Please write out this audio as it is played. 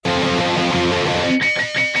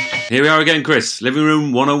Here we are again, Chris. Living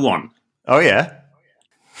Room 101. Oh, yeah?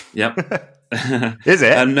 Yep. Is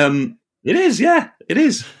it? And it is, yeah. It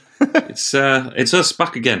is. It's us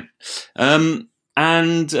back again. Good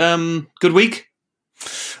week?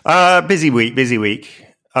 Busy week.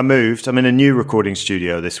 I moved. I'm in a new recording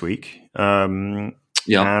studio this week. Yeah.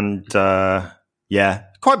 And,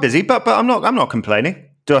 quite busy, but I'm not complaining.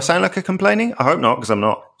 Do I sound like I'm complaining? I hope not, because I'm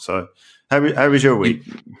not. So how was your week?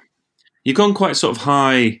 You've gone quite sort of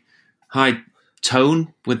high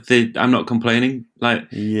tone with the I'm not complaining.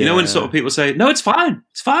 Like, you know when sort of people say, no, it's fine.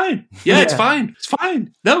 It's fine. Yeah, it's fine. It's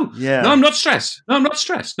fine. No, I'm not stressed. No, I'm not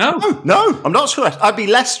stressed. No, I'm not stressed. I'd be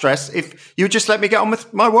less stressed if you just let me get on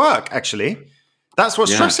with my work, actually. That's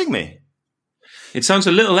what's stressing me. It sounds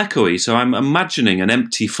a little echoey, so I'm imagining an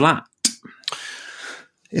empty flat.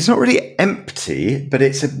 It's not really empty, but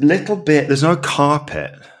it's a little bit. There's no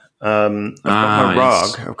carpet. I've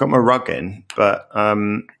got my rug in, but at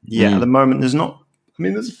the moment there's not. I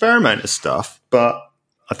mean, there's a fair amount of stuff, but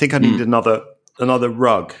I think I need another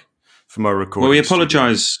rug for my recording. Well, we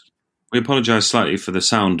apologise. We apologise slightly for the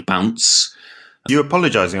sound bounce. You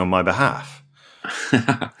apologising on my behalf?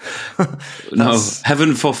 No,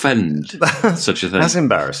 heaven forfend such a thing. That's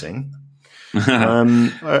embarrassing.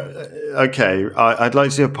 Okay, I'd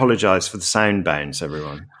like to apologise for the sound bounce,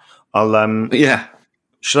 everyone.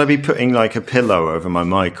 Should I be putting like a pillow over my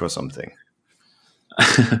mic or something?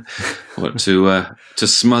 What, to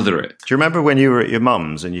smother it? Do you remember when you were at your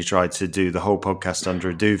mum's and you tried to do the whole podcast under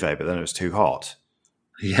a duvet, but then it was too hot?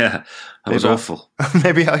 Yeah, that was awful.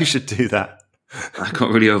 Maybe I should do that. I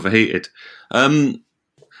got really overheated. I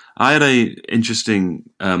had a interesting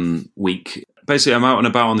week. Basically, I'm out and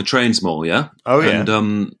about on the trains more, yeah? Oh, yeah.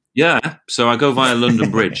 And, so I go via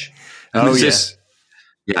London Bridge. And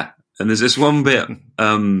there's this one bit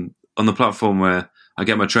on the platform where I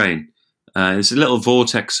get my train. It's a little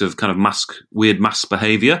vortex of kind of weird mask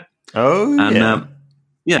behaviour. Oh, and,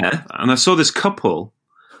 and I saw this couple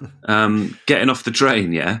getting off the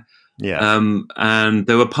train, and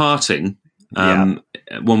they were parting.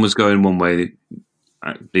 One was going one way,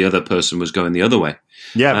 the other person was going the other way.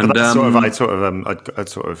 Yeah, and, but that's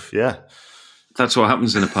that's what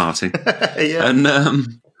happens in a party. Yeah. And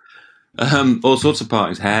all sorts of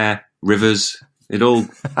parties, hair, rivers, it all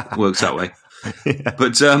works that way. Yeah.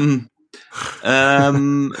 But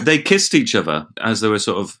they kissed each other as they were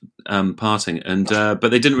sort of parting, and but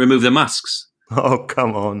they didn't remove their masks. Oh,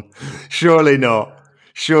 come on. Surely not.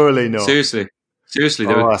 Seriously.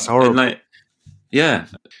 That's horrible. I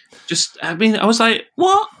was like,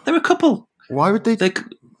 what? They're a couple. Why would they?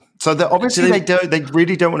 So obviously they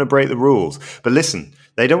really don't want to break the rules. But listen,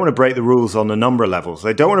 they don't want to break the rules on a number of levels.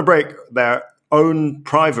 They don't want to break their own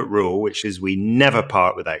private rule, which is we never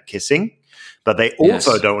part without kissing. But they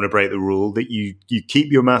also don't want to break the rule that you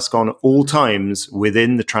keep your mask on at all times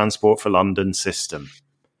within the Transport for London system.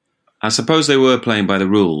 I suppose they were playing by the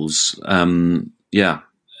rules. In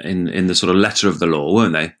the sort of letter of the law,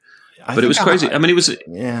 weren't they? But it was crazy. I mean,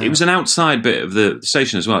 it was an outside bit of the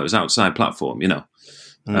station as well. It was outside platform, you know.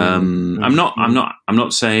 I'm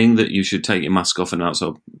not saying that you should take your mask off in an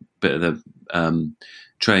outside bit of the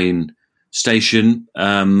train station.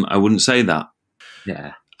 I wouldn't say that.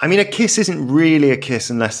 Yeah. I mean, a kiss isn't really a kiss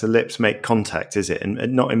unless the lips make contact, is it?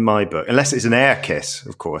 And not in my book, unless it's an air kiss,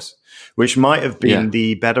 of course, which might have been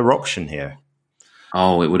the better option here.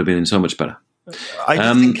 Oh, it would have been so much better.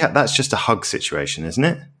 I think that's just a hug situation, isn't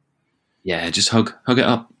it? Yeah, just hug it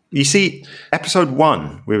up. You see, episode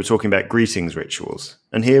 1, we were talking about greetings rituals.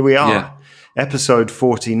 And here we are, episode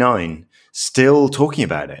 49, still talking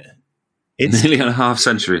about it. It's nearly a half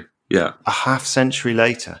century. Yeah. A half century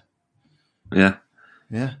later. Yeah.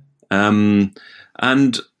 Yeah. And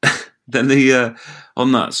then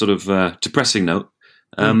on that sort of depressing note,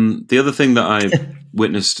 the other thing that I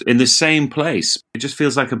witnessed in the same place, it just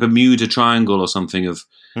feels like a Bermuda Triangle or something of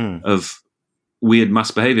weird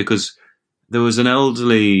mass behaviour, because there was an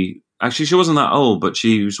elderly, actually she wasn't that old, but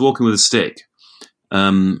she was walking with a stick,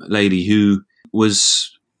 lady who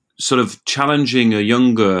was sort of challenging a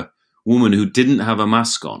younger woman who didn't have a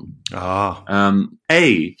mask on.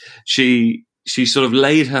 She sort of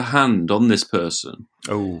laid her hand on this person.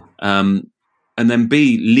 Oh. And then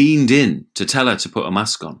B, leaned in to tell her to put a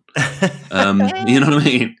mask on. You know what I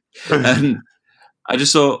mean? And I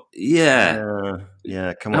just thought,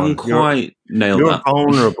 come on. I haven't quite nailed that. You're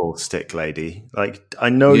vulnerable, stick lady. Like, I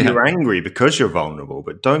know you're angry because you're vulnerable,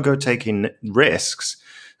 but don't go taking risks,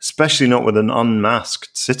 especially not with an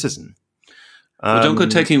unmasked citizen. But don't go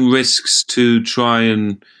taking risks to try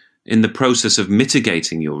and, in the process of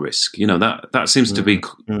mitigating your risk, you know, that seems to be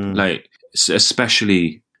like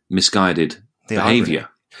especially misguided behaviour.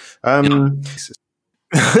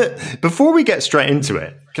 Before we get straight into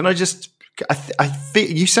it, can I just? I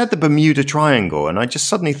think you said the Bermuda Triangle, and I just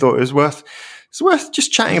suddenly thought it was worth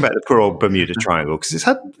just chatting about the poor old Bermuda Triangle because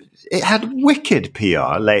it had wicked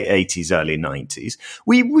PR, late 80s, early 90s.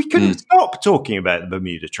 We couldn't stop talking about the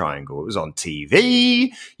Bermuda Triangle. It was on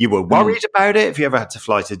TV. You were worried about it. If you ever had to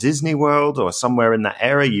fly to Disney World or somewhere in that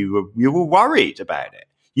area, you were worried about it.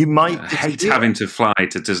 You might hate having to fly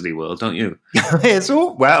to Disney World, don't you? It's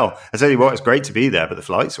all well. I tell you what, it's great to be there, but the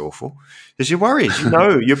flight's awful because you're worried.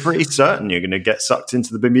 You're pretty certain you're going to get sucked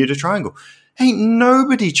into the Bermuda Triangle. Ain't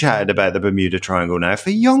nobody chatted about the Bermuda Triangle now for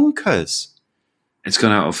yonkers. It's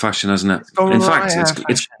gone out of fashion, hasn't it? In fact,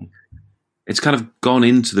 it's kind of gone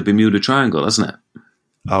into the Bermuda Triangle, hasn't it?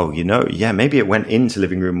 Oh, yeah, maybe it went into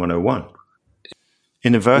Living Room 101.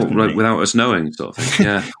 Inadvertently. Well, without us knowing, sort of thing.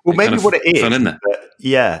 Yeah. Well, maybe what it is. Fell in there.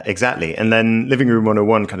 Yeah, exactly. And then Living Room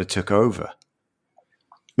 101 kind of took over.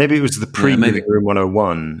 Maybe it was the pre-Living Room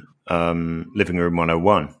 101, Living Room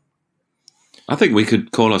 101. I think we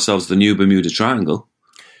could call ourselves the new Bermuda Triangle.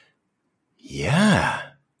 Yeah.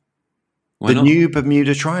 Why not? New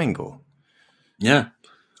Bermuda Triangle. Yeah.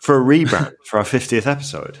 For a rebrand for our 50th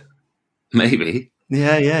episode. Maybe.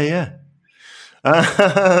 Yeah.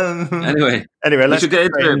 Anyway, let's get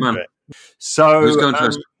into it, man. So, who's going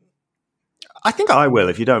first? I think I will,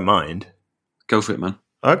 if you don't mind. Go for it, man.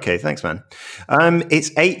 Okay, thanks, man. It's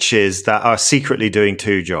H's that are secretly doing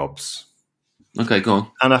two jobs. Okay, go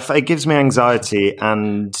on. And it gives me anxiety,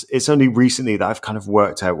 and it's only recently that I've kind of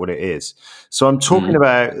worked out what it is. So I'm talking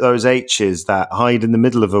about those H's that hide in the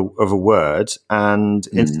middle of a word, and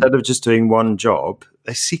instead of just doing one job,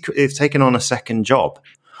 they've taken on a second job.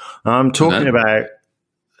 I'm talking about,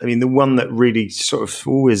 the one that really sort of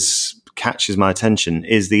always catches my attention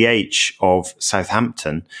is the H of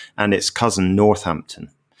Southampton and its cousin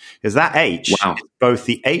Northampton. Because that H is both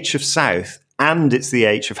the H of South and it's the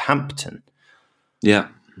H of Hampton. Yeah.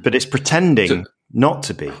 But it's pretending not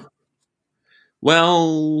to be.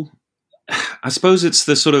 Well, I suppose it's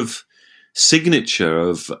the sort of signature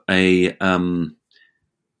of an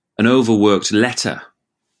overworked letter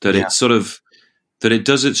that it's sort of that it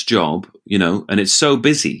does its job, and it's so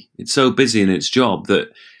busy. It's so busy in its job that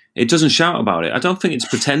it doesn't shout about it. I don't think it's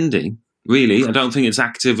pretending, really. I don't think it's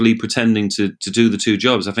actively pretending to do the two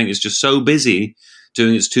jobs. I think it's just so busy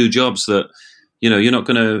doing its two jobs that, you're not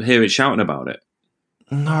going to hear it shouting about it.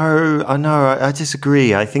 No, I know. I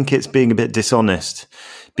disagree. I think it's being a bit dishonest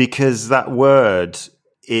because that word,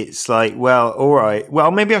 it's like, well, all right.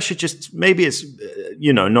 Well, maybe it's,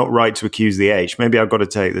 not right to accuse the H. Maybe I've got to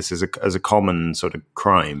take this as a common sort of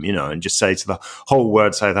crime, and just say to the whole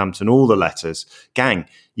word Southampton, all the letters, gang,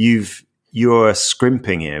 you're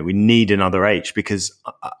scrimping here. We need another H because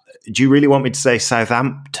do you really want me to say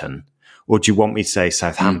Southampton or do you want me to say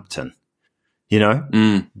Southampton?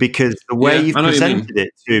 Because the way you've presented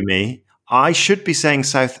it to me, I should be saying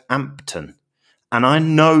Southampton. And I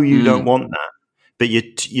know you don't want that. But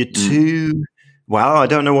you're too, well, I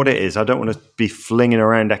don't know what it is. I don't want to be flinging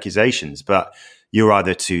around accusations, but you're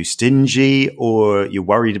either too stingy or you're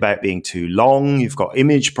worried about being too long. You've got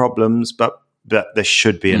image problems, but there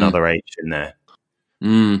should be another H in there.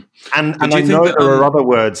 And I know there are other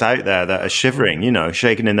words out there that are shivering,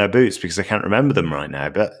 shaking in their boots because I can't remember them right now.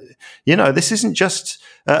 But, this isn't just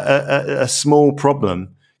a small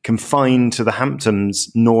problem confined to the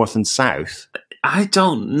Hamptons, north and south. I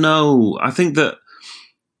don't know. I think that,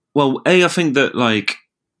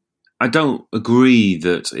 I don't agree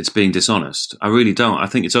that it's being dishonest. I really don't. I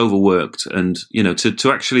think it's overworked. And,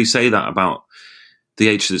 to actually say that about the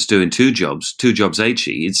H that's doing two jobs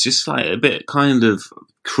HE, it's just like a bit kind of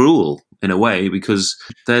cruel in a way because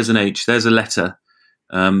there's an H, there's a letter,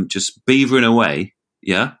 just beavering away.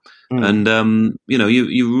 Yeah. And,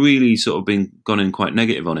 you really sort of gone in quite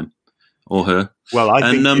negative on him or her. Well,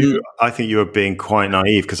 I think you are being quite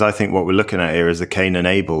naive because I think what we're looking at here is the Cain and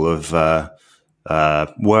Abel of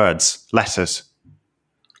words, letters.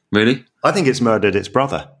 Really? I think it's murdered its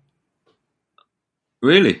brother.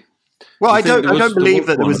 Really? Well, I don't believe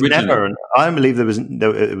that there was never. I don't believe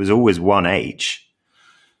it was always one H.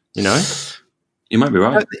 You might be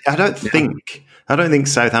right. I don't think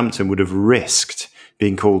Southampton would have risked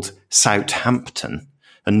being called Southampton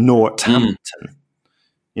and Northampton.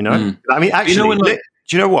 I mean, actually, do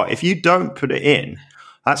you know what? If you don't put it in,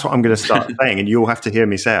 that's what I'm going to start saying, and you'll have to hear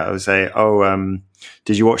me say it. I'll say,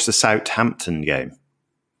 did you watch the Southampton game?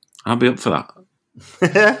 I'll be up for that.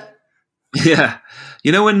 Yeah.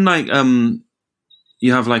 When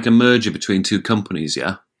you have like a merger between two companies,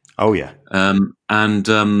 yeah? Oh, yeah. And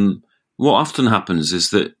what often happens is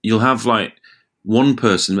that you'll have like one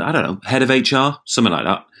person, I don't know, head of HR, something like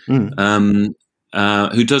that,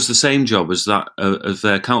 who does the same job as that of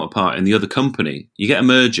their counterpart in the other company. You get a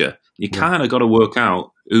merger. You kind of got to work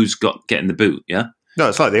out who's getting the boot. Yeah. No,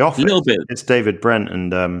 it's like The Office. A little bit. It's David Brent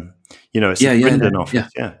and it's the Swindon office.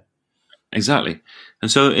 Yeah, exactly. And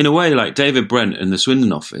so, in a way, like David Brent and the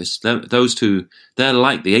Swindon office, those two, they're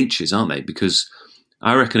like the H's, aren't they? Because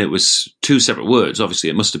I reckon it was two separate words. Obviously,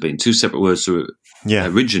 it must have been two separate words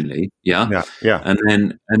originally. Yeah. And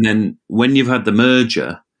then when you've had the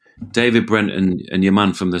merger, David Brent and your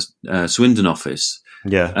man from the Swindon office,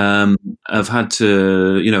 have had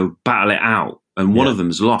to battle it out, and one of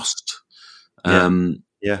them's lost.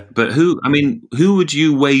 But who would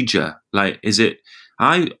you wager? Like, is it?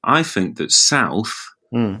 I think that South,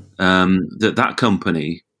 that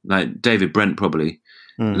company, like David Brent probably,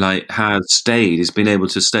 has been able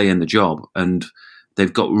to stay in the job, and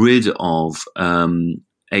they've got rid of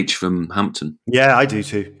H from Hampton. Yeah, I do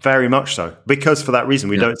too. Very much so. Because for that reason,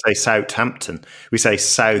 we don't say Southampton. We say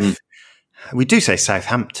South. We do say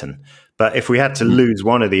Southampton. But if we had to lose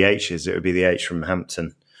one of the H's, it would be the H from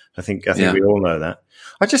Hampton. I think we all know that.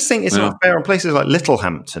 I just think it's not fair on places like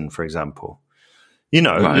Littlehampton, for example.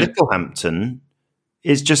 Littlehampton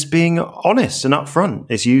is just being honest and upfront.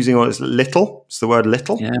 It's using it's little. It's the word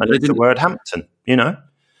little, and it's the word Hampton.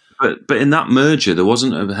 But in that merger, there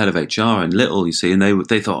wasn't a head of HR in Little, you see, and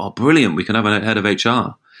they thought, oh, brilliant, we can have a head of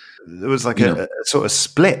HR. There was like a sort of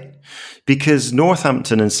split because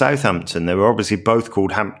Northampton and Southampton, they were obviously both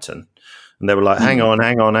called Hampton, and they were like, hang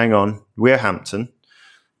on, we're Hampton.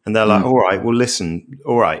 And they're like, all right,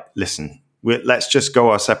 listen. Let's just go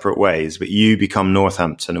our separate ways, but you become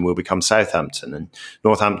Northampton and we'll become Southampton. And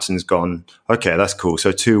Northampton's gone, okay, that's cool.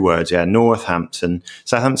 So 2 words, Northampton.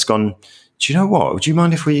 Southampton's gone, do you know what? Would you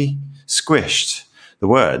mind if we squished the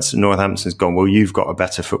words? Northampton's gone, well, you've got a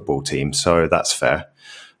better football team, so that's fair.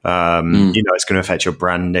 It's going to affect your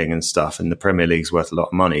branding and stuff, and the Premier League's worth a lot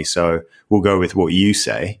of money, so we'll go with what you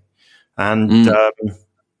say. And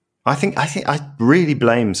I think I really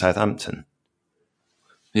blame Southampton.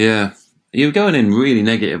 Yeah. You're going in really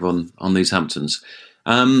negative on these Hamptons.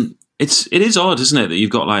 It is odd, isn't it, that you've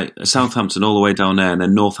got like Southampton all the way down there, and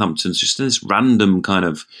then Northampton's just this random kind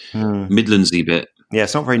of Midlandsy bit. Yeah,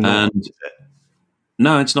 it's not very north.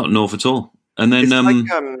 No, it's not north at all. And then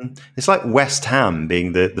it's like West Ham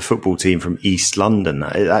being the football team from East London.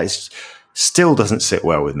 That still doesn't sit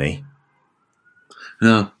well with me.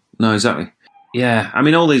 No, exactly. Yeah,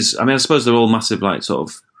 all these. I suppose they're all massive, like sort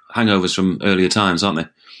of hangovers from earlier times, aren't they?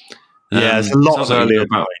 Yeah, there's a lot of earlier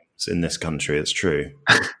times in this country. It's true.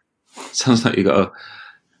 Sounds like you're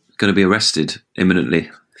going to be arrested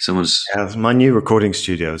imminently. My new recording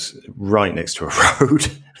studio's right next to a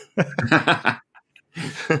road.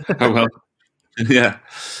 Oh well, yeah.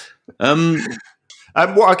 What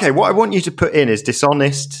I want you to put in is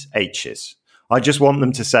dishonest H's. I just want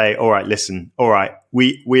them to say, all right, listen, all right,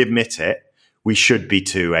 we admit it. We should be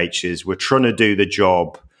 2 H's. We're trying to do the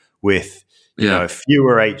job with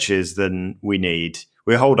fewer H's than we need.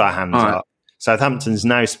 We hold our hands up. Southampton's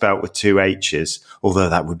now spelt with 2 H's, although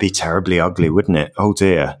that would be terribly ugly, wouldn't it? Oh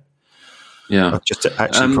dear. Yeah. I've just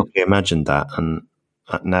actually probably imagined that, and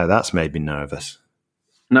now that's made me nervous.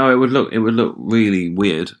 No, it would look really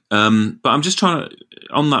weird. But I'm just trying to,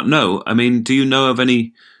 on that note, do you know of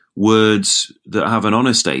any words that have an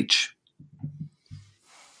honest H?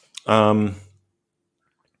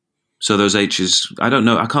 So those H's, I don't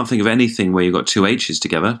know. I can't think of anything where you've got 2 H's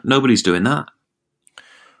together. Nobody's doing that.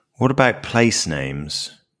 What about place names?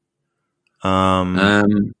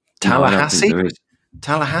 Tallahassee? No,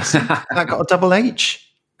 Tallahassee? That got a double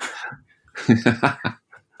H?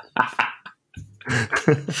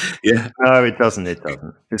 Yeah. No, it doesn't.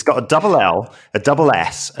 It's got a double L, a double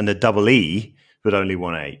S, and a double E, but only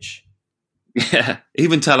 1 H. Yeah.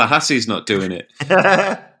 Even Tallahassee's not doing it. You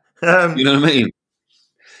know what I mean?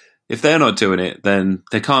 If they're not doing it, then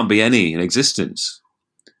there can't be any in existence.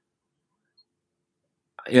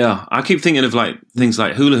 Yeah, I keep thinking of like things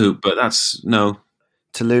like hula hoop, but that's no.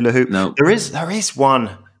 Tallulah hoop. No. There is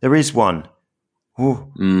one.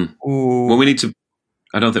 Ooh. Ooh. Well, we need to.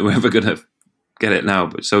 I don't think we're ever going to get it now,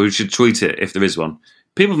 but so we should tweet it if there is one.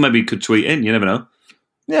 People maybe could tweet in. You never know.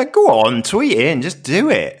 Yeah, go on, tweet in. Just do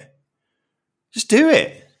it.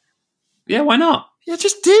 Yeah, why not? Yeah,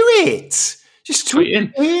 just do it. Just tweet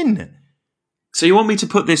in. So you want me to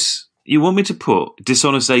put this? You want me to put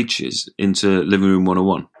dishonest H's into Living Room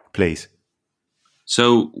 101? Please.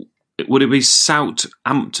 So would it be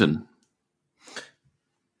Southampton?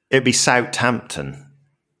 It'd be Southampton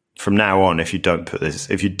from now on if you don't put this.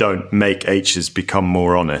 If you don't make H's become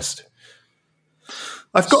more honest.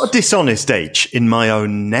 I've got a dishonest H in my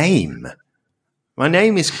own name. My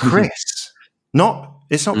name is Chris. It's not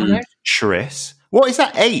pronounced Chris. What is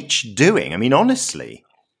that H doing? I mean, honestly,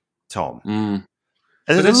 Tom.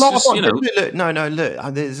 There's a lot of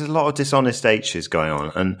look. There's a lot of dishonest H's going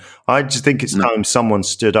on, and I just think it's time someone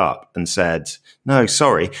stood up and said, "No,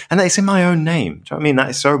 sorry," and it's in my own name. Do you know what I mean? That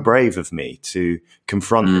is so brave of me to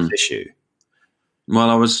confront this issue. Well,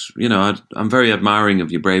 I'm very admiring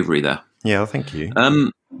of your bravery there. Yeah, well, thank you.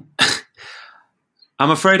 I'm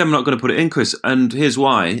afraid I'm not going to put it in, Chris, and here's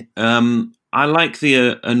why. I like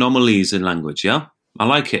the anomalies in language. Yeah, I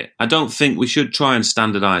like it. I don't think we should try and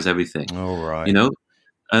standardize everything. All right,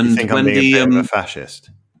 And you think I'm being a bit of a fascist?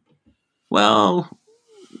 Well,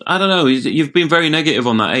 I don't know. You've been very negative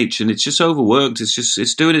on that H, and it's just overworked.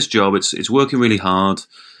 It's doing its job. It's working really hard,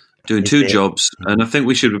 doing two jobs, and I think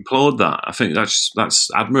we should applaud that. I think that's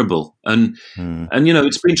admirable. And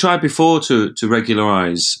it's been tried before to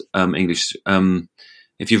regularize English.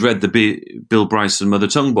 If you've read the Bill Bryson Mother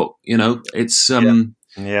Tongue book, it's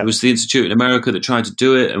it was the Institute in America that tried to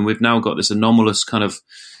do it, and we've now got this anomalous kind of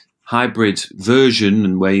hybrid version,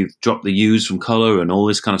 and where you've dropped the U's from colour and all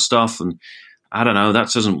this kind of stuff. And I don't know,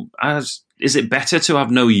 is it better to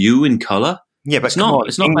have no U in colour? Yeah, but it's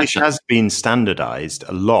not English better. Has been standardised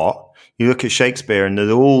a lot. You look at Shakespeare and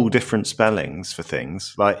there's all different spellings for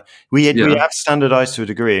things. Like we have standardised to a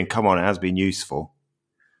degree, and come on, it has been useful.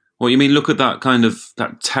 What you mean? Look at that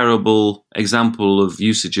terrible example of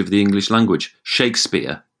usage of the English language,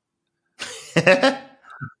 Shakespeare.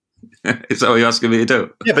 Is that what you're asking me to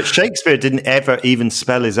do? Yeah, but Shakespeare didn't ever even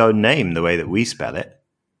spell his own name the way that we spell it.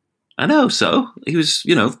 I know, so he was,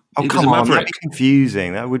 he was a maverick. That'd be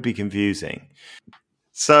confusing. That would be confusing.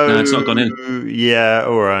 So no, it's not gone in. Yeah,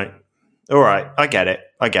 all right. I get it.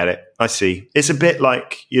 I see. It's a bit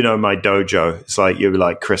like, my dojo. It's like you're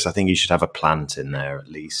like, Chris, I think you should have a plant in there at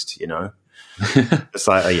least, It's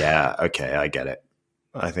like, oh, yeah, okay, I get it.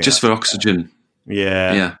 I think just for oxygen.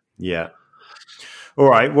 Yeah. All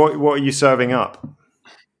right, what are you serving up?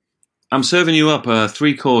 I'm serving you up a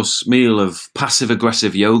 3-course meal of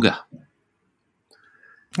passive-aggressive yoga.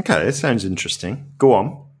 Okay, that sounds interesting. Go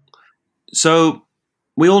on. So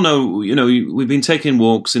we all know, we've been taking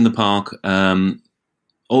walks in the park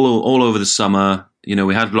all over the summer.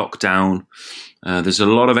 We had lockdown. There's a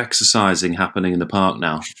lot of exercising happening in the park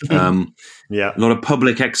now. Yeah, a lot of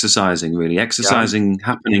public exercising, really.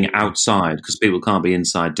 Happening outside because people can't be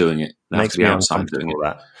inside doing it. They have to be outside doing it.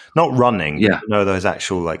 That. Not running. Yeah. Those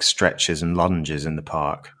actual stretches and lunges in the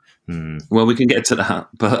park. Well, we can get to that.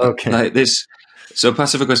 But so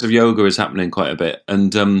passive-aggressive yoga is happening quite a bit.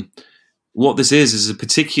 And what this is a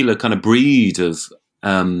particular kind of breed of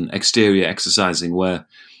exterior exercising where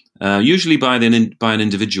usually by an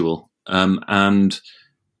individual. And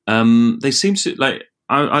they seem to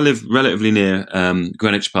I live relatively near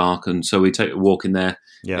Greenwich Park, and so we take a walk in there.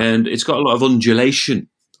 Yeah. And it's got a lot of undulation.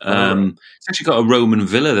 It's actually got a Roman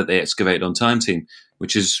villa that they excavated on Time Team,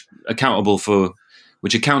 which accounts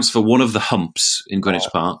for one of the humps in Greenwich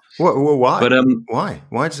Park. Why? But why?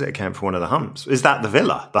 Why does it account for one of the humps? Is that the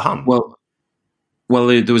villa, the hump? Well,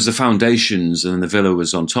 there was the foundations, and the villa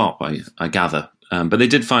was on top. I gather, but they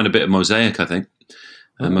did find a bit of mosaic, I think.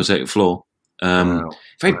 Mosaic floor.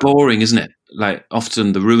 Very boring, isn't it? Like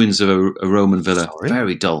often the ruins of a Roman villa,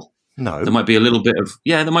 very dull. No, there might be a little bit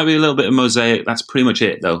of mosaic. That's pretty much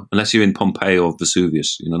it, though, unless you're in Pompeii or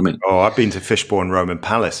Vesuvius. You know what I mean? Oh, I've been to Fishbourne Roman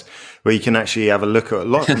Palace, where you can actually have a look at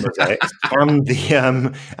lots of mosaics and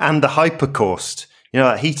the hypercaust.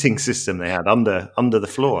 That heating system they had under the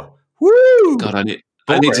floor. Woo! God, I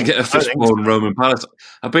need to get a Fishbourne Roman Palace.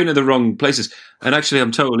 I've been to the wrong places. And actually,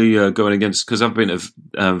 I'm totally going against, because I've been to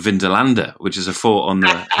Vindolanda, which is a fort on the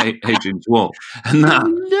Hadrian's Wall. And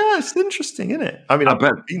yeah, it's interesting, isn't it? I mean, I've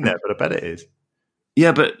never been there, but I bet it is.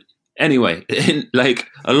 Yeah, but anyway,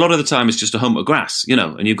 a lot of the time it's just a hump of grass,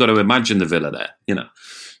 and you've got to imagine the villa there,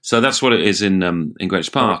 So that's what it is in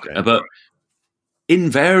Greenwich Park. Okay. But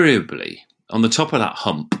invariably, on the top of that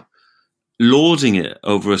hump, lording it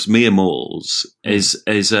over us mere mortals is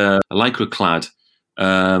a lycra-clad,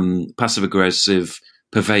 passive-aggressive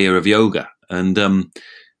purveyor of yoga. And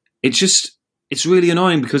it's really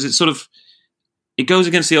annoying because it goes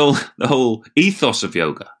against the whole ethos of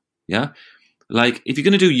yoga. Yeah? Like, if you're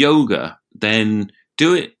going to do yoga, then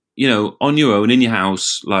do it, on your own, in your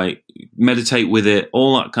house, like, meditate with it,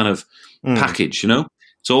 all that kind of package,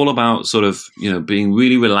 It's all about sort of, being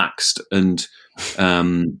really relaxed and, at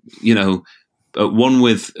one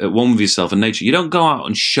with yourself and nature. You don't go out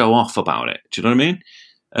and show off about it. Do you know what I mean?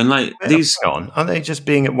 And aren't they just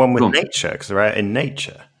being at one with nature because they're out in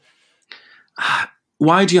nature?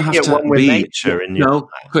 why do you have to one with be nature in your no,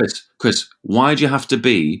 Chris? Why do you have to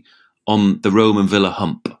be on the Roman Villa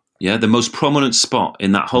hump? Yeah, the most prominent spot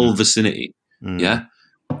in that whole vicinity. Yeah,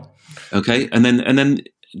 okay, and then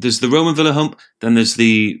there's the Roman Villa hump. Then there's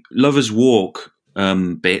the Lovers Walk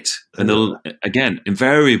bit, and there'll again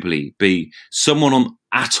invariably be someone on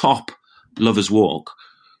atop Lovers Walk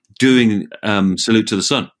doing Salute to the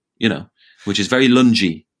Sun. You know, which is very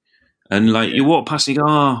lungy, and like you walk past and you go,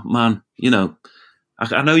 oh man, you know.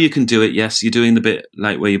 I know you can do it. Yes, you're doing the bit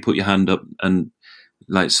like where you put your hand up and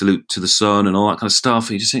like salute to the sun and all that kind of stuff.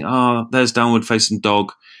 And you just think, oh, there's downward facing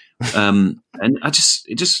dog, and it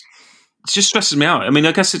just stresses me out. I mean,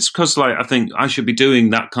 I guess it's because like I think I should be doing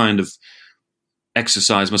that kind of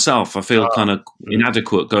exercise myself. I feel kind of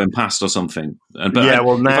inadequate going past or something. But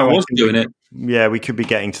now if I was doing it, we could be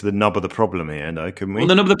getting to the nub of the problem here, though, couldn't we? Well,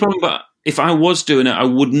 the nub of the problem, but if I was doing it, I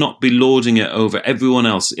would not be lording it over everyone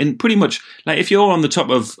else. In pretty much, like if you're on the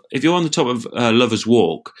top of Lovers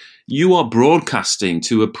Walk, you are broadcasting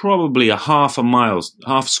to probably a half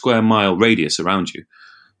square mile radius around you.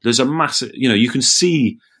 There's a massive, you know, you can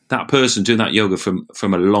see that person doing that yoga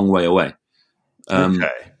from a long way away.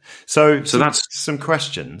 Okay, so that's some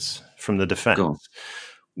questions from the defense. Go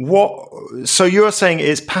on. So you're saying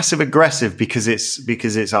it's passive aggressive because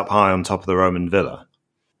it's up high on top of the Roman Villa?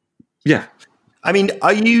 Yeah. I mean,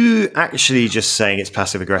 are you actually just saying it's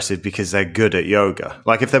passive aggressive because they're good at yoga?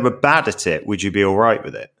 Like, if they were bad at it, would you be all right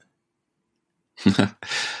with it? Well,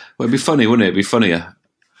 it'd be funny, wouldn't it? It'd be funnier.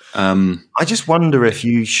 I just wonder if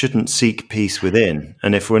you shouldn't seek peace within,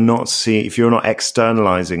 and if you're not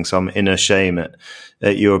externalizing some inner shame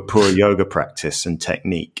at your poor yoga practice and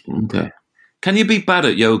technique. Okay. Can you be bad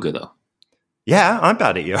at yoga though? Yeah, I'm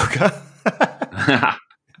bad at yoga.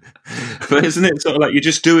 But isn't it sort of like you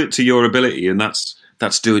just do it to your ability, and that's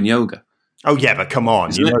doing yoga? Oh yeah, but come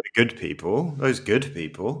on, you know the good people, those good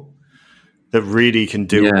people that really can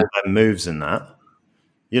do all their moves and that.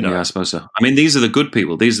 You know, yeah, I suppose so. I mean, these are the good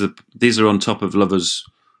people. These are on top of Lovers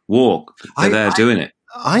Walk. They're doing it.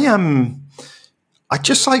 I'd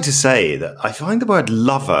just like to say that I find the word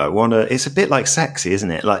lover it's a bit like sexy,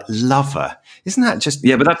 isn't it? Like lover. Isn't that just...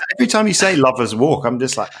 Yeah, but every time you say Lovers Walk, I'm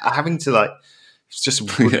just like having to like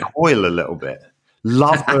just recoil a little bit.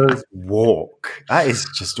 Lovers Walk. That is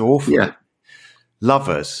just awful. Yeah.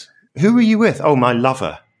 Lovers. Who are you with? Oh, my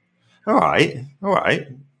lover. All right.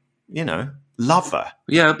 You know, lover.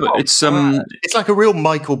 Yeah, but it's like a real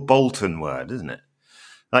Michael Bolton word, isn't it?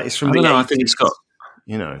 Like it's from I don't know. I think it's got,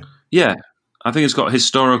 you know. Yeah, I think it's got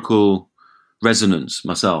historical resonance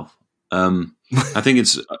myself. I think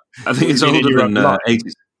it's older than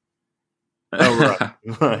 80s. Oh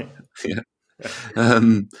right. Yeah.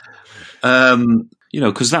 You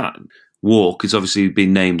know, because that walk has obviously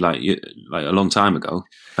been named like a long time ago,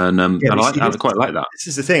 and I quite like that. This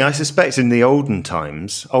is the thing. I suspect in the old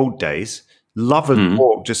days, Lovers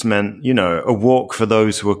Walk just meant, you know, a walk for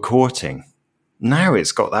those who are courting. Now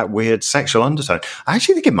it's got that weird sexual undertone. I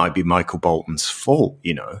actually think it might be Michael Bolton's fault,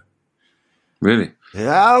 you know. Really?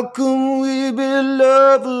 How can we be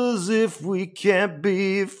lovers if we can't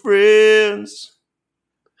be friends?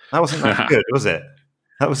 That wasn't that good, was it?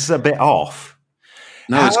 That was a bit off.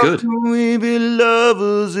 No, it's good. How can we be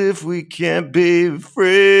lovers if we can't be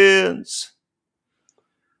friends?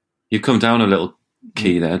 You come down a little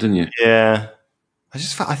key there, didn't you? Yeah. I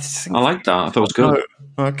think I like that. I thought it was good.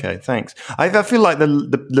 Oh, okay, thanks. I feel like the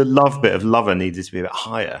love bit of lover needed to be a bit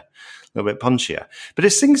higher, a little bit punchier. But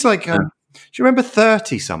it's things like, do you remember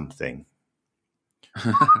 30-something?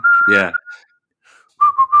 Yeah.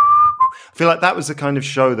 I feel like that was the kind of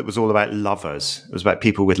show that was all about lovers. It was about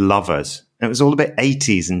people with lovers. And it was all a bit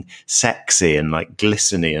 80s and sexy and like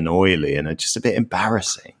glistening and oily and just a bit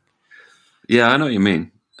embarrassing. Yeah, I know what you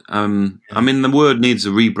mean. I mean, the word needs a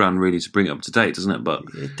rebrand really to bring it up to date, doesn't it? But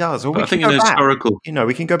it does. But I think in historical, you know,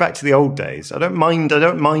 we can go back to the old days. I don't mind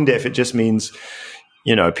it if it just means,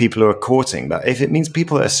 you know, people who are courting. But if it means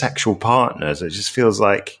people that are sexual partners, it just feels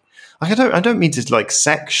like I don't mean to like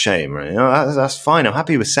sex shame or anything. You know, that's fine. I'm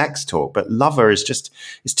happy with sex talk, but lover is just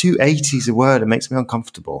it's too 80s a word. It makes me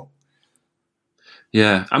uncomfortable.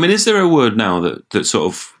 Yeah, I mean, is there a word now that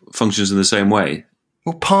sort of functions in the same way?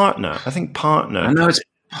 Well, partner. I think partner. I know it's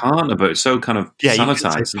partner, but it's so kind of sanitized.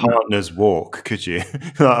 You could say partner's walk, could you?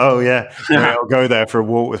 Like, oh yeah, I'll go there for a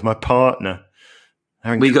walk with my partner.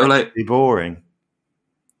 We go like boring.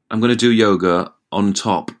 I'm going to do yoga on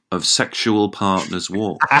top of sexual partner's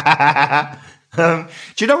walk. Do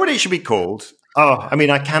you know what it should be called? Oh, I mean,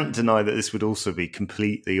 I can't deny that this would also be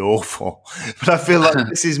completely awful, but I feel like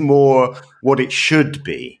this is more what it should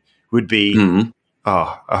be. Would be.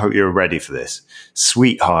 Oh, I hope you're ready for this.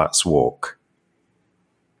 Sweetheart's Walk.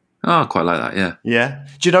 Oh, I quite like that. Yeah. Yeah.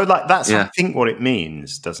 Do you know, like that's I think what it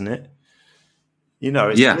means, doesn't it? You know,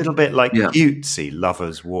 it's a little bit like cutesy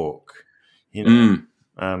lovers walk. You know,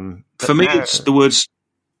 for me, it's the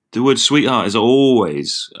word sweetheart is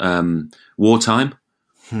always wartime.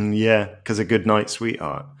 Yeah, because a good night,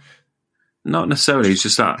 sweetheart. Not necessarily. It's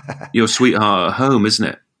just that your sweetheart at home, isn't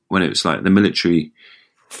it? When it's like the military,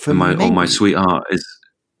 or my sweetheart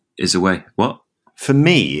is away. What? For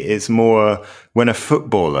me, it's more when a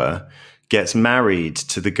footballer gets married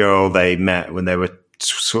to the girl they met when they were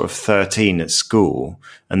sort of 13 at school,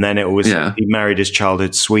 and then it was he married his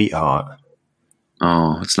childhood sweetheart.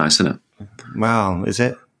 Oh, that's nice, isn't it? Well, is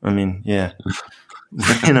it? I mean, yeah.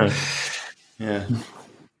 You know, yeah.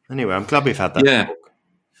 Anyway, I'm glad we've had that talk.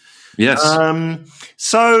 Yes.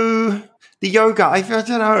 So the yoga, I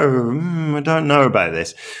don't know about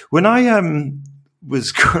this. When I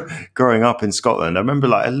was growing up in Scotland, I remember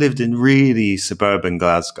I lived in really suburban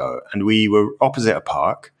Glasgow, and we were opposite a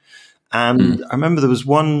park. And I remember there was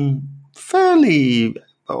one fairly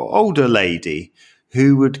older lady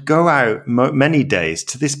who would go out many days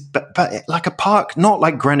to this, but like a park, not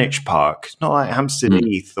like Greenwich Park, not like Hampstead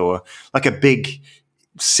Heath or like a big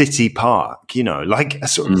city park, you know, like a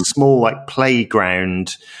sort of small like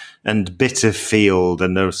playground and bit of field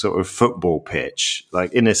and a sort of football pitch,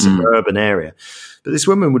 like in a suburban area. But this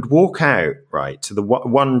woman would walk out, right, to the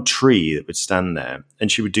one tree that would stand there,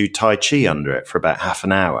 and she would do Tai Chi under it for about half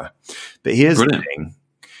an hour. But here's the thing.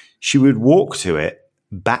 She would walk to it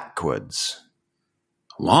backwards.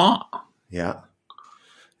 What? Yeah.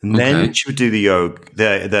 And then she would do the yoga,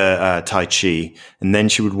 the Tai Chi, and then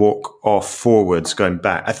she would walk off forwards, going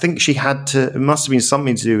back. I think she had to. It must have been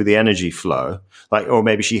something to do with the energy flow, or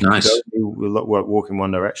maybe she could walk in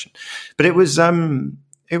one direction. But it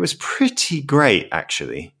was pretty great,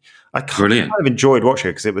 actually. I kind of enjoyed watching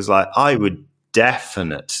it because it was like I would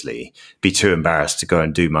definitely be too embarrassed to go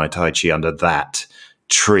and do my Tai Chi under that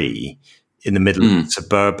tree in the middle of a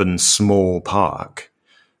suburban small park.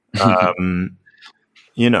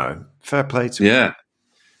 You know, fair play to her.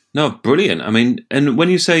 No, brilliant. I mean, and when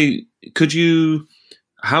you say,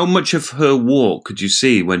 how much of her walk could you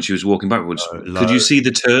see when she was walking backwards? Could you see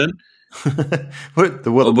the turn?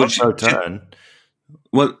 No turn.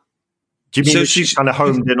 Well, do you mean she's kind of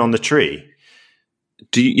homed in on the tree?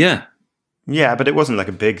 Yeah. Yeah, but it wasn't like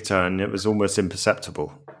a big turn. It was almost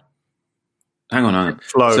imperceptible. Hang on.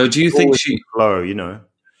 Flow. So do you think she... Flow, you know.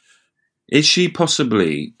 Is she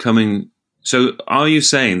possibly coming... So are you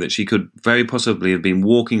saying that she could very possibly have been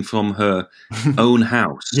walking from her own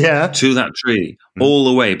house to that tree all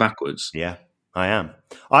the way backwards? Yeah, I am.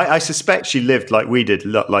 I suspect she lived like we did,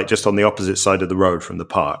 like just on the opposite side of the road from the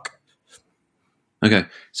park. Okay.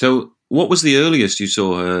 So what was the earliest you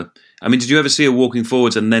saw her? I mean, did you ever see her walking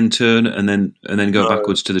forwards and then turn and then go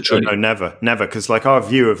backwards to the tree? No, never. Because like our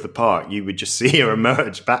view of the park, you would just see her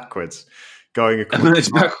emerge backwards, going across.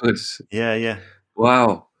 Emerge backwards? Yeah.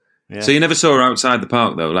 Wow. Yeah. So you never saw her outside the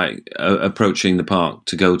park, though, like approaching the park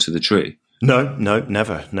to go to the tree? No,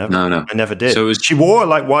 never. No. I never did. So she wore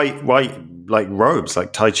like white like robes,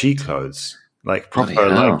 like Tai Chi clothes, like proper.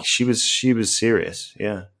 Like she was serious.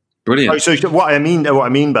 Yeah, brilliant. So what I mean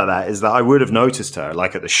by that is that I would have noticed her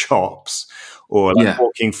like at the shops or like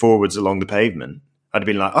walking forwards along the pavement. I'd have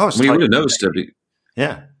been like, oh, you would have noticed her.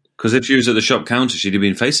 Yeah, because if she was at the shop counter, she'd have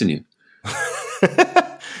been facing you.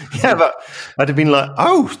 Yeah, but I'd have been like,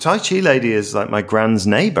 oh, Tai Chi lady is like my grand's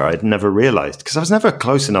neighbor. I'd never realized because I was never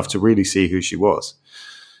close enough to really see who she was.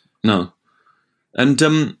 No.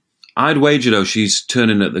 And I'd wager, though, she's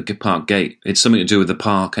turning at the park gate. It's something to do with the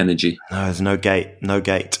park energy. No, there's no gate. No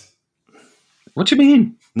gate. What do you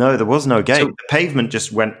mean? No, there was no gate. So, the pavement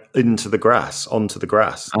just went onto the grass.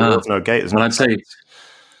 There was no gate.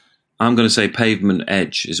 I'm going to say pavement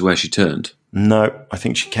edge is where she turned. No, I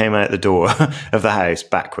think she came out the door of the house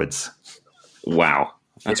backwards. Wow.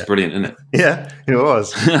 That's brilliant, isn't it? Yeah, it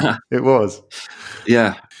was. It was.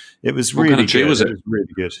 Yeah. It was what really kind of tree good. Was it? It was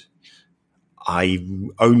really good. I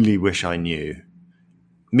only wish I knew.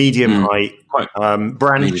 Medium height,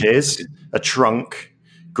 branches, a trunk,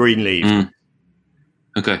 green leaf.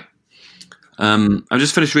 Okay. I've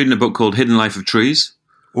just finished reading a book called Hidden Life of Trees.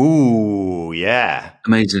 Ooh, yeah.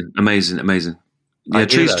 Amazing. Yeah,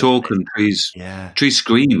 trees talk and trees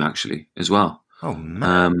scream, actually, as well. Oh,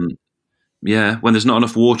 man. Yeah, when there's not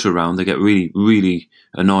enough water around, they get really, really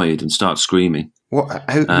annoyed and start screaming.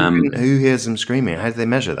 Who hears them screaming? How do they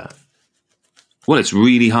measure that? Well, it's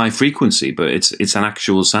really high frequency, but it's an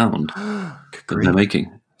actual sound that they're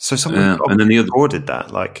making. So someone recorded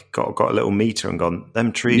that, like got a little meter and gone,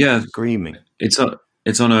 them trees are screaming. It's on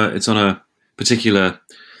a particular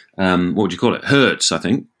what would you call it? Hertz, I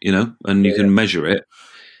think, and you can measure it.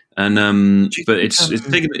 And but it's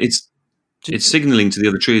signaling to the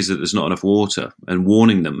other trees that there's not enough water and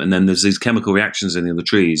warning them. And then there's these chemical reactions in the other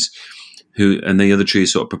trees, and the other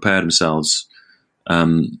trees sort of prepare themselves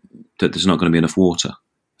that there's not going to be enough water.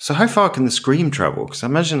 So how far can the scream travel? Because I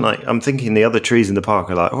imagine, I'm thinking the other trees in the park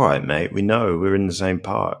are like, all right, mate, we know we're in the same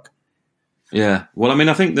park. Yeah. Well, I mean,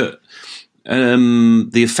 I think that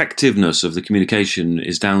the effectiveness of the communication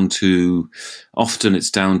is down to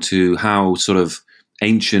how sort of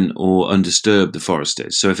ancient or undisturbed the forest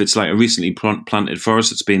is. So if it's like a recently planted forest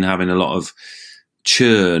that's been having a lot of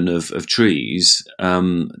churn of trees,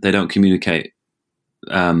 they don't communicate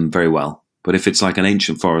very well. But if it's like an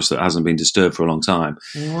ancient forest that hasn't been disturbed for a long time,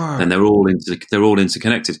 then they're all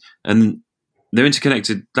interconnected, and they're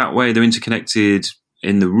interconnected that way. They're interconnected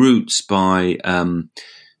in the roots by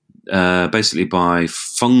basically by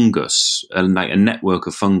fungus, and like a network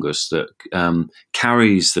of fungus that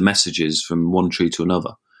carries the messages from one tree to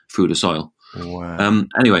another through the soil. Wow.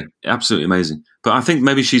 Anyway, absolutely amazing. But I think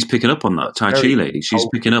maybe she's picking up on that Tai Chi lady. She's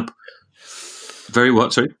picking up very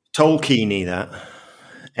what? Sorry, Tolkien-y that.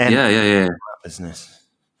 Yeah. Business.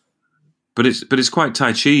 But it's quite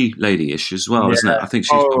Tai Chi lady-ish as well, isn't it? I think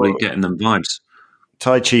she's probably getting them vibes.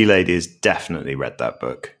 Tai Chi lady has definitely read that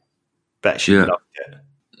book. Bet she loved it.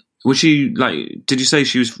 Was she did you say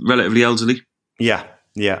she was relatively elderly? Yeah.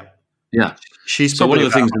 She's so probably one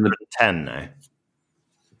of the things in 10 now.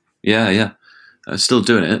 Yeah. Still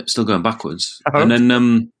doing it, still going backwards. And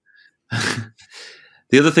then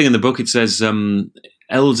the other thing in the book, it says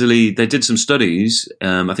elderly, they did some studies,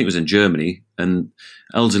 I think it was in Germany, and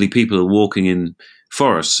elderly people are walking in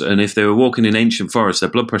forests, and if they were walking in ancient forests, their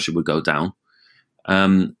blood pressure would go down.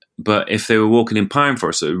 But if they were walking in pine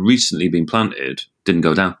forests that had recently been planted, didn't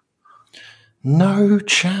go down. No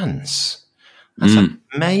chance. That's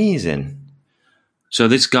amazing. So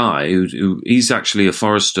this guy, who he's actually a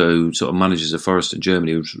forester who sort of manages a forest in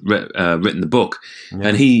Germany, who's written the book,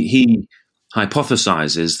 and he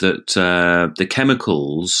hypothesizes that the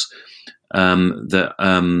chemicals that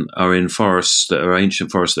are in forests, that are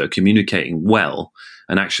ancient forests, that are communicating well,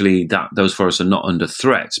 and actually that those forests are not under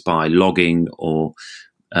threat by logging or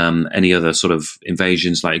any other sort of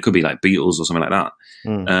invasions, like it could be like beetles or something like that,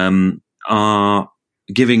 are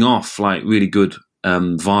giving off like really good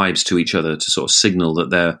vibes to each other to sort of signal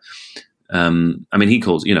that they're I mean, he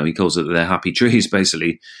calls it they're happy trees,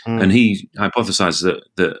 basically. And he hypothesizes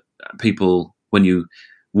that people, when you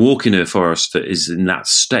walk in a forest that is in that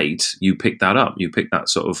state, you pick that up. You pick that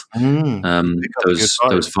sort of those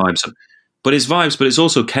vibes up. But it's vibes, but it's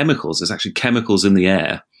also chemicals. There's actually chemicals in the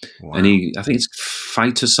air. Wow. And I think it's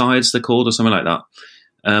phytocides they're called or something like that,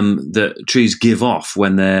 that trees give off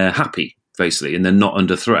when they're happy, basically, and they're not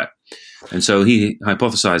under threat. And so he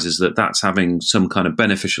hypothesizes that that's having some kind of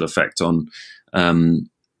beneficial effect on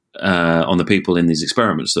the people in these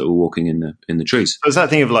experiments that were walking in the trees. So it's that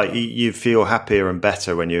thing of like you feel happier and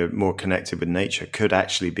better when you're more connected with nature could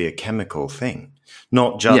actually be a chemical thing,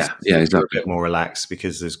 not just exactly. a bit more relaxed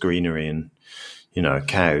because there's greenery and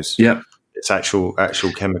cows. Yeah, it's actual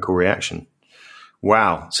chemical reaction.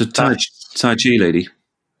 Wow. So Tai Chi lady.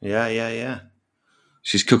 Yeah.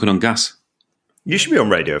 She's cooking on gas. You should be on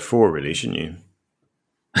Radio 4, really, shouldn't you?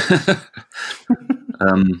 I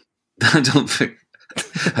don't think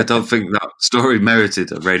that story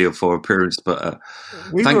merited a Radio 4 appearance, but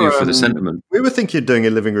thank you for the sentiment. We were thinking of doing a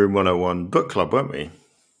Living Room 101 book club, weren't we?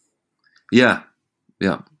 Yeah.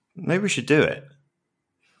 Maybe we should do it.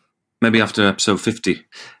 Maybe after episode 50.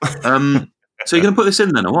 So you're going to put this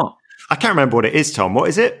in then, or what? I can't remember what it is, Tom. What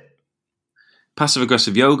is it?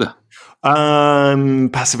 Passive-aggressive yoga.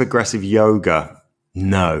 Passive-aggressive yoga.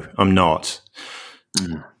 No, I'm not.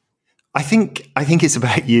 I think it's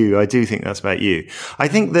about you. I do think that's about you. I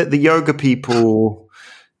think that the yoga people,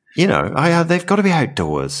 they've got to be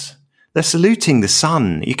outdoors. They're saluting the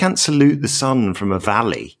sun. You can't salute the sun from a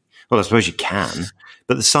valley. Well, I suppose you can,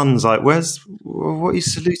 but the sun's like, what are you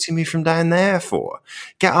saluting me from down there for?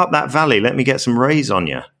 Get up that valley. Let me get some rays on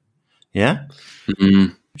you. Yeah?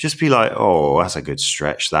 Mm-hmm. Just be like, oh, that's a good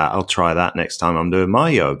stretch, that. I'll try that next time I'm doing my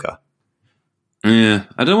yoga. Yeah.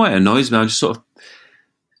 I don't know why it annoys me. I just sort of...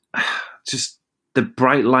 just the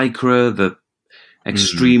bright lycra, the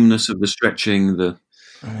extremeness of the stretching,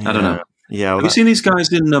 I don't know. Yeah. Have you seen these guys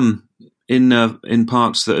in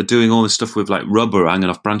parks that are doing all this stuff with like rubber hanging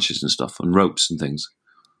off branches and stuff and ropes and things?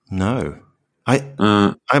 No.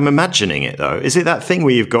 I'm imagining it, though. Is it that thing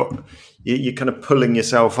where you're kind of pulling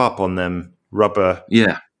yourself up on them rubber?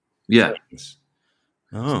 Yeah. Things?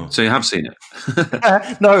 Oh, so you have seen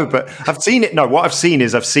it? no, but I've seen it. No, what I've seen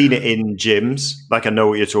is I've seen it in gyms. Like I know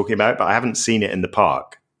what you're talking about, but I haven't seen it in the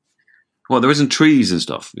park. Well, there isn't trees and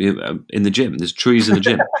stuff in the gym. There's trees in the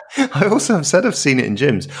gym. I also have said I've seen it in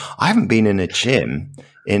gyms. I haven't been in a gym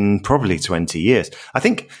in probably 20 years. I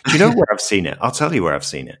think, do you know where I've seen it? I'll tell you where I've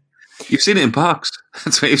seen it. You've seen it in parks.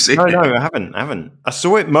 That's where you've seen it. No, I haven't. I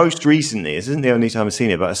saw it most recently. This isn't the only time I've seen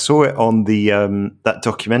it, but I saw it on the that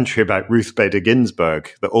documentary about Ruth Bader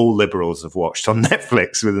Ginsburg that all liberals have watched on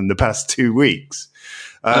Netflix within the past 2 weeks.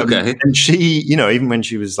 Okay. And she, you know, even when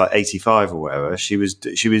she was like 85 or whatever, she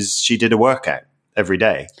did a workout every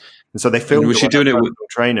day. And so they filmed. And was she doing it with a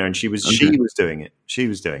trainer? And she was doing it. She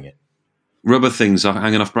was doing it. Rubber things are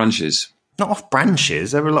hanging off branches. Not off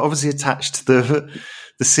branches. They were obviously attached to the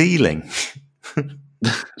ceiling.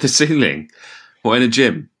 The ceiling? What, in a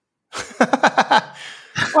gym?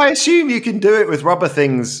 I assume you can do it with rubber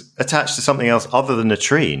things attached to something else other than a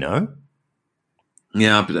tree, no?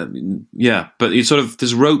 Yeah, but you sort of,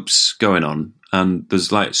 there's ropes going on, and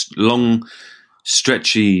there's like long,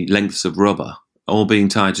 stretchy lengths of rubber all being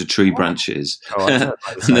tied to tree branches. Oh, and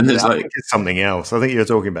then there's like it's something else. I think you're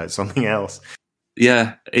talking about something else.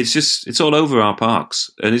 Yeah, it's all over our parks,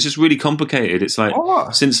 and it's just really complicated. It's like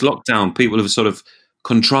since lockdown, people have sort of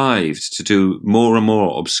contrived to do more and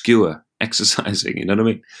more obscure exercising. You know what I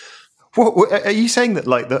mean? What are you saying that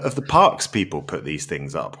like of the parks people put these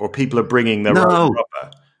things up, or people are bringing their own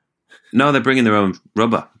rubber? No, they're bringing their own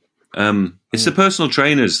rubber. It's the personal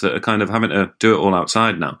trainers that are kind of having to do it all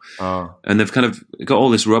outside now, and they've kind of got all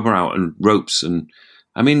this rubber out and ropes. And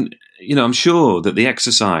I mean, you know, I'm sure that the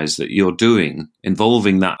exercise that you're doing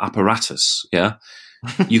involving that apparatus,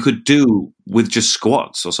 you could do with just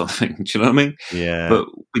squats or something. Do you know what I mean? Yeah. But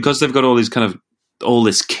because they've got all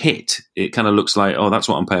this kit, it kind of looks like, oh, that's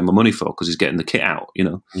what I'm paying my money for, because he's getting the kit out, you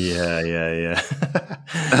know? Yeah.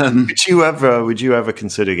 Would you ever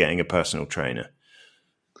consider getting a personal trainer?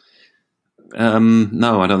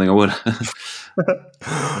 No, I don't think I would.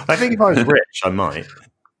 I think if I was rich, I might.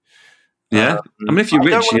 Yeah, I mean, if you're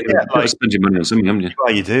rich, you've got to spend your money on something, haven't you?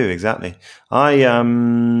 Well, you do, exactly. I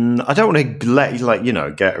don't want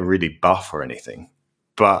to get really buff or anything,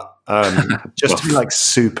 but just to be like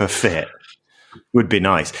super fit would be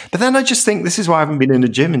nice. But then I just think this is why I haven't been in a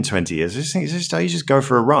gym in 20 years. I just think you just go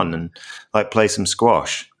for a run and like play some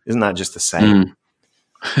squash. Isn't that just the same?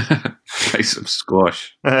 Play some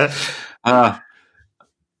squash.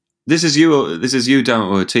 This is you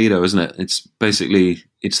down at Tito, isn't it? It's basically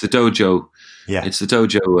it's the dojo. Yeah, it's the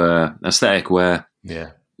dojo aesthetic where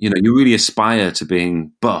you know you really aspire to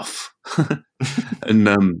being buff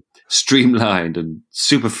and streamlined and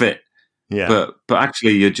super fit. Yeah, but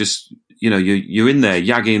actually you're just you're in there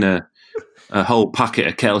yagging a whole packet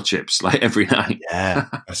of kale chips like every night. Yeah,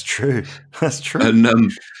 that's true. That's true. And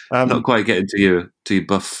not quite getting to your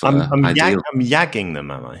buff. I'm ideal. I'm yagging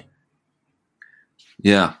them, am I?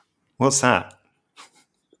 Yeah. What's that?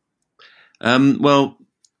 Well,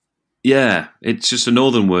 yeah, it's just a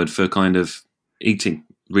northern word for kind of eating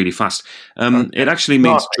really fast. It actually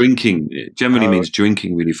means drinking. It generally means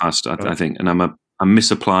drinking really fast, I think, and I'm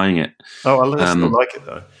misapplying it. Oh, I still like it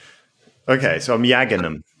though. Okay, so I'm yagging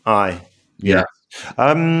them. Yeah.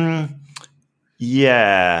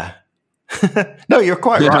 Yeah. No, you're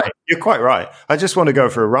quite right. You're quite right. I just want to go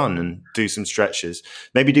for a run and do some stretches,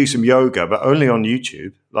 maybe do some yoga, but only on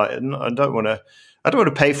YouTube. Like, I don't want to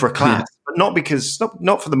pay for a class, but not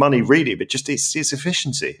for the money really, but just it's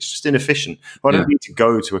efficiency. It's just inefficient. I don't need to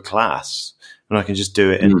go to a class, and I can just do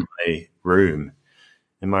it in my room,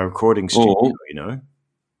 in my recording studio.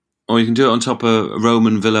 Or you can do it on top of a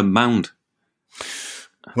Roman villa mound.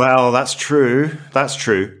 Well, that's true. That's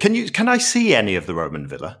true. Can I see any of the Roman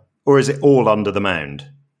villa? Or is it all under the mound?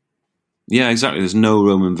 Yeah, exactly. There's no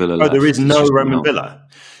Roman villa left. Oh, there is no Roman villa?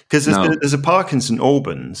 Because there's a park in St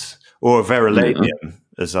Albans, or a Verulamium,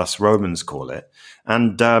 as us Romans call it.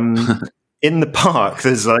 And in the park,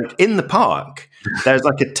 there's like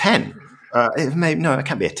a tent. It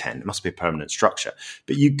can't be a tent. It must be a permanent structure.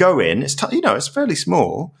 But you go in. It's it's fairly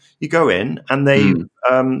small. You go in, and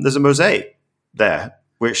there's a mosaic there,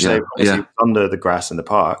 which they obviously under the grass in the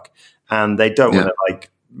park, and they don't want to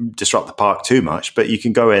disrupt the park too much. But you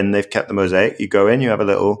can go in. They've kept the mosaic. You go in. You have a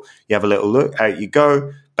little look. Out you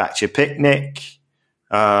go. Back to your picnic.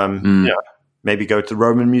 Maybe go to the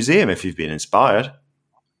Roman Museum if you've been inspired.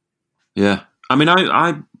 Yeah, I mean,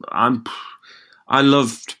 I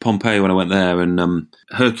loved Pompeii when I went there, and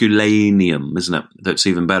Herculaneum, isn't it? That's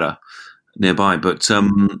even better nearby. But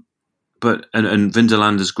Vindolanda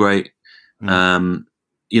is great.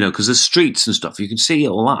 Because there's streets and stuff. You can see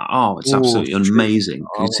all that. Oh, it's absolutely amazing. You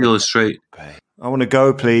can see all the street. I want to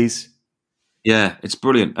go, please. Yeah, it's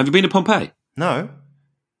brilliant. Have you been to Pompeii? No.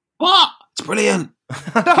 What? It's brilliant.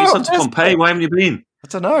 No, You've gone to Pompeii. Why haven't you been? I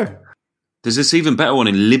don't know. There's this even better one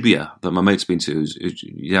in Libya that my mate's been to.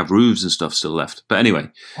 You have roofs and stuff still left. But anyway,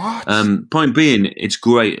 What? Point being, it's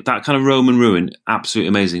great. That kind of Roman ruin, absolutely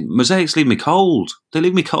amazing. Mosaics leave me cold. They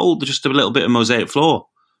leave me cold. They're just a little bit of mosaic floor.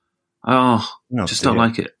 Oh, just don't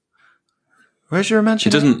like it. Where's your It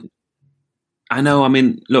imagination? doesn't. I know. I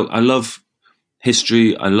mean, look, I love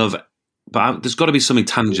history. I love it. But there's got to be something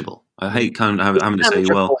tangible. I hate kind of having to say,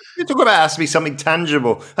 well, you talk about it has to be something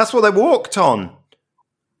tangible. That's what they walked on.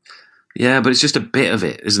 yeah, but it's just a bit of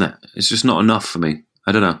it, isn't it? It's just not enough for me.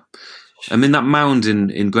 I don't know. I mean, that mound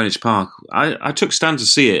in Greenwich Park, I took Stan to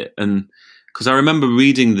see it, and because I remember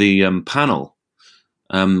reading the panel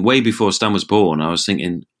way before Stan was born. I was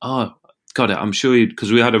thinking, oh, God, I'm sure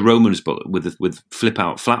because we had a Romans book with flip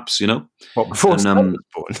out flaps, you know. What, before Stan was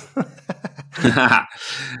born?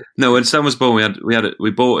 No, when Stan was born,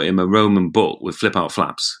 we bought him a Roman book with flip out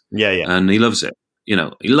flaps. Yeah, yeah. And he loves it. You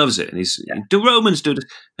know, he loves it, and he's the Romans do this,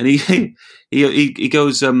 and he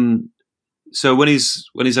goes. So when he's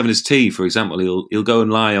having his tea, for example, he'll go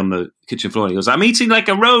and lie on the kitchen floor, and he goes, "I'm eating like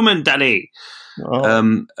a Roman, Daddy,"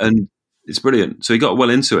 and it's brilliant. So he got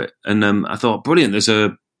well into it, and I thought, brilliant. There's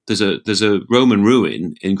a Roman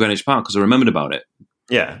ruin in Greenwich Park because I remembered about it.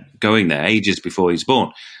 Yeah, going there ages before he's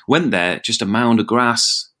born. Went there, just a mound of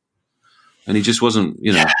grass. And he just wasn't,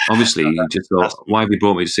 you know, obviously he just thought, why have you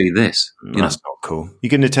brought me to see this? That's not cool. You're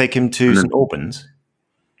going to take him to St. Albans?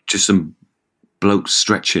 Just some blokes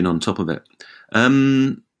stretching on top of it.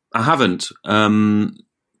 I haven't,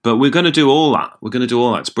 but we're going to do all that. We're going to do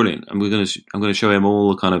all that. It's brilliant. And I'm going to show him all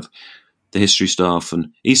the kind of the history stuff.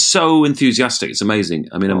 And he's so enthusiastic. It's amazing.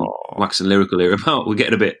 I mean, I'm waxing lyrical here about, we're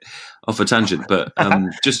getting a bit off a tangent, but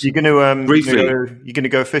just you're going to briefly. You're going to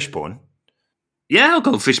go Fishbourne? Yeah, I'll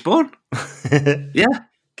go Fishbourne. Yeah,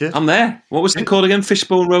 good. I'm there. What was it called again?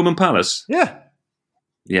 Fishbourne Roman Palace.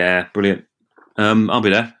 Yeah, brilliant. I'll be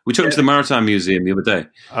there. We took him to the Maritime Museum the other day.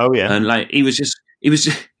 Oh yeah, and like he was just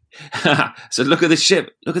said, look at this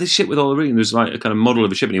ship with all the rigging. There was like a kind of model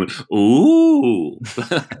of a ship, and he went, ooh.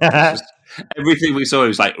 Everything we saw, he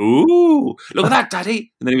was like, ooh, look at that,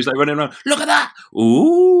 Daddy. And then he was like running around, look at that,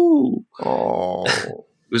 ooh. Oh,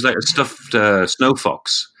 it was like a stuffed snow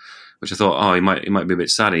fox. Which I thought, oh, he might be a bit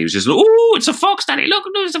sad. He was just, oh, it's a fox, Daddy! Look,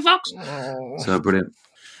 it's a fox. Oh. So brilliant.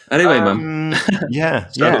 Anyway, man. Yeah.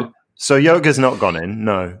 So yoga's not gone in.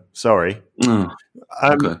 No, sorry. Oh,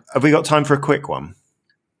 okay. Have we got time for a quick one?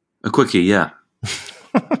 A quickie, yeah.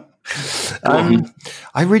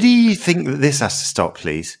 I really think that this has to stop,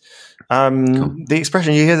 please. The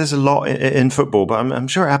expression, you hear this a lot in football, but I'm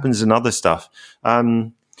sure it happens in other stuff.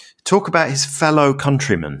 Talk about his fellow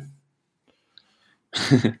countrymen.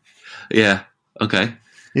 Yeah. Okay.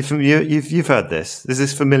 You've heard this. Is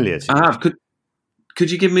this familiar to you? I have.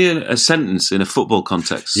 Could you give me a sentence in a football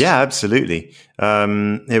context? Yeah, absolutely.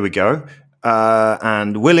 Here we go.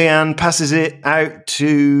 And Willian passes it out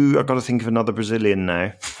to. I've got to think of another Brazilian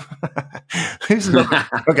now. Who's another?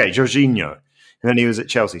 Okay, Jorginho. When he was at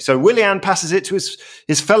Chelsea. So Willian passes it to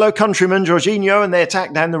his fellow countryman Jorginho, and they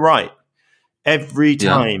attack down the right. Every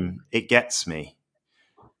time it gets me.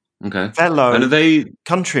 Okay. Fellow and are they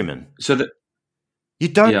countrymen. So that you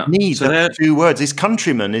don't need the two words. His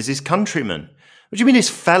countryman is his countryman. What do you mean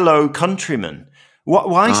his fellow countryman?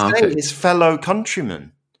 Why say his fellow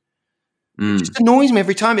countryman? It just annoys me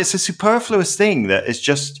every time. It's a superfluous thing that has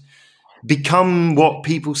just become what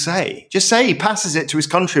people say. Just say he passes it to his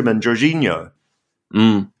countryman, Jorginho.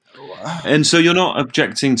 And so you're not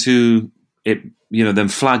objecting to it, you know, them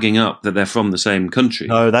flagging up that they're from the same country?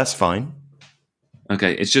 No, that's fine.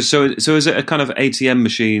 Okay, it's just so is it a kind of ATM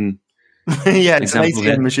machine? Yeah, it's an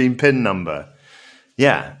ATM machine PIN number.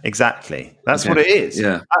 Yeah, exactly. That's what it is.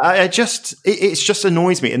 Yeah, it just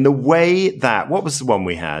annoys me in the way that what was the one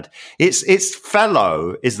we had? It's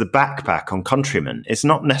fellow is the backpack on countryman. It's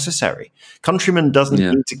not necessary. Countryman doesn't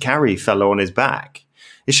need to carry fellow on his back.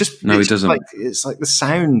 It's just he doesn't. It's like the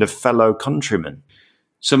sound of fellow countryman.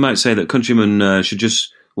 Some might say that countrymen should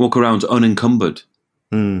just walk around unencumbered.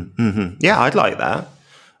 Mm-hmm. Yeah, I'd like that.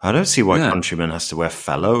 I don't see why countryman has to wear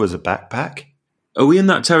fellow as a backpack. Are we in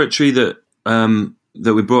that territory that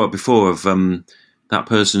that we brought up before of that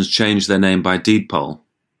person's changed their name by deed poll,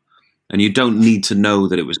 and you don't need to know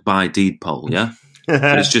that it was by deed poll, yeah?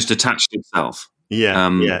 But it's just attached itself. Yeah.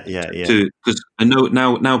 Because I know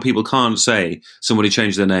now people can't say somebody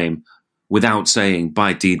changed their name without saying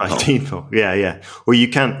by deed poll. By deed poll. Yeah. Well, you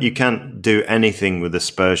can't do anything with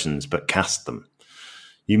aspersions but cast them.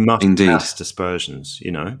 You must cast aspersions,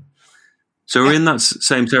 you know. So we're in that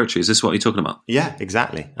same territory. Is this what you're talking about? Yeah,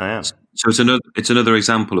 exactly. I am. So it's another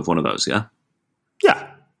example of one of those, yeah? Yeah.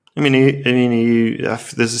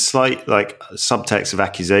 There's a slight subtext of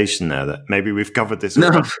accusation there that maybe we've covered this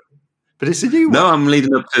already. But it's a new one. No, I'm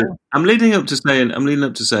leading up to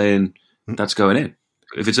saying that's going in.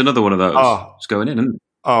 If it's another one of those, it's going in, isn't it?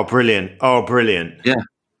 Oh, brilliant. Yeah.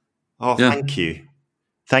 Oh, yeah. Thank you.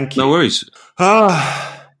 No worries.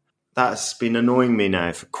 That's been annoying me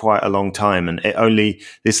now for quite a long time. And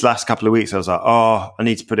this last couple of weeks, I was like, I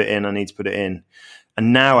need to put it in.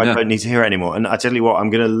 And now I don't need to hear it anymore. And I tell you what, I'm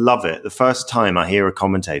going to love it. The first time I hear a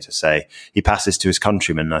commentator say he passes to his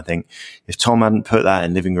countrymen, I think, if Tom hadn't put that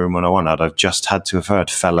in Living Room 101, I'd have just had to have heard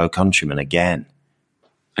fellow countrymen again.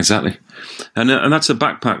 Exactly. And that's a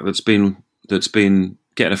backpack that's been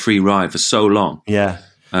getting a free ride for so long. Yeah.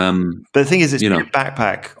 But the thing is, it's a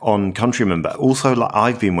backpack on Countryman, but also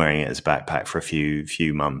I've been wearing it as a backpack for a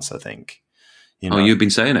few months, I think. You've been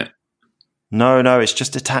saying it? No, it's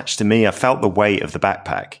just attached to me. I felt the weight of the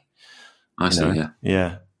backpack. I see,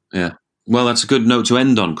 yeah. Well, that's a good note to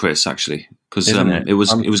end on, Chris, actually, because it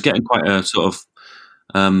was getting quite a sort of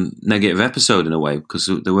negative episode in a way, because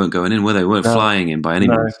they weren't going in, were they? They weren't flying in by any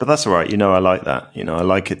means. But that's all right. I like that. I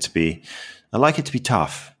like it to be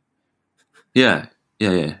tough. Yeah.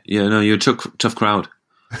 No, you're a tough crowd.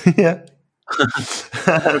 Yeah.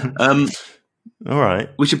 All right.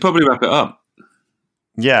 We should probably wrap it up.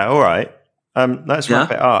 Yeah. All right. Let's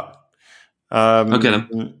wrap it up. Okay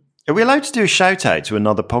then. Are we allowed to do a shout out to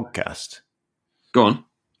another podcast? Go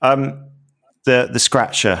on. The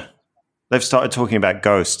Scratcher. They've started talking about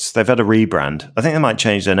ghosts. They've had a rebrand. I think they might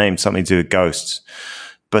change their name, something to do with ghosts.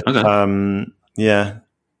 But yeah,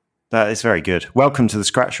 that is very good. Welcome to the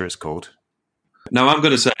Scratcher, it's called. Now I'm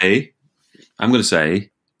going to say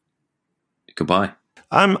goodbye.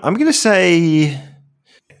 I'm going to say,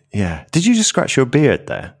 yeah. Did you just scratch your beard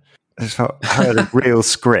there? I just heard a real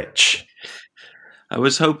scritch. I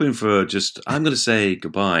was hoping for I'm going to say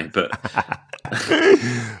goodbye, but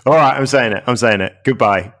all right, I'm saying it.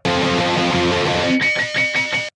 Goodbye.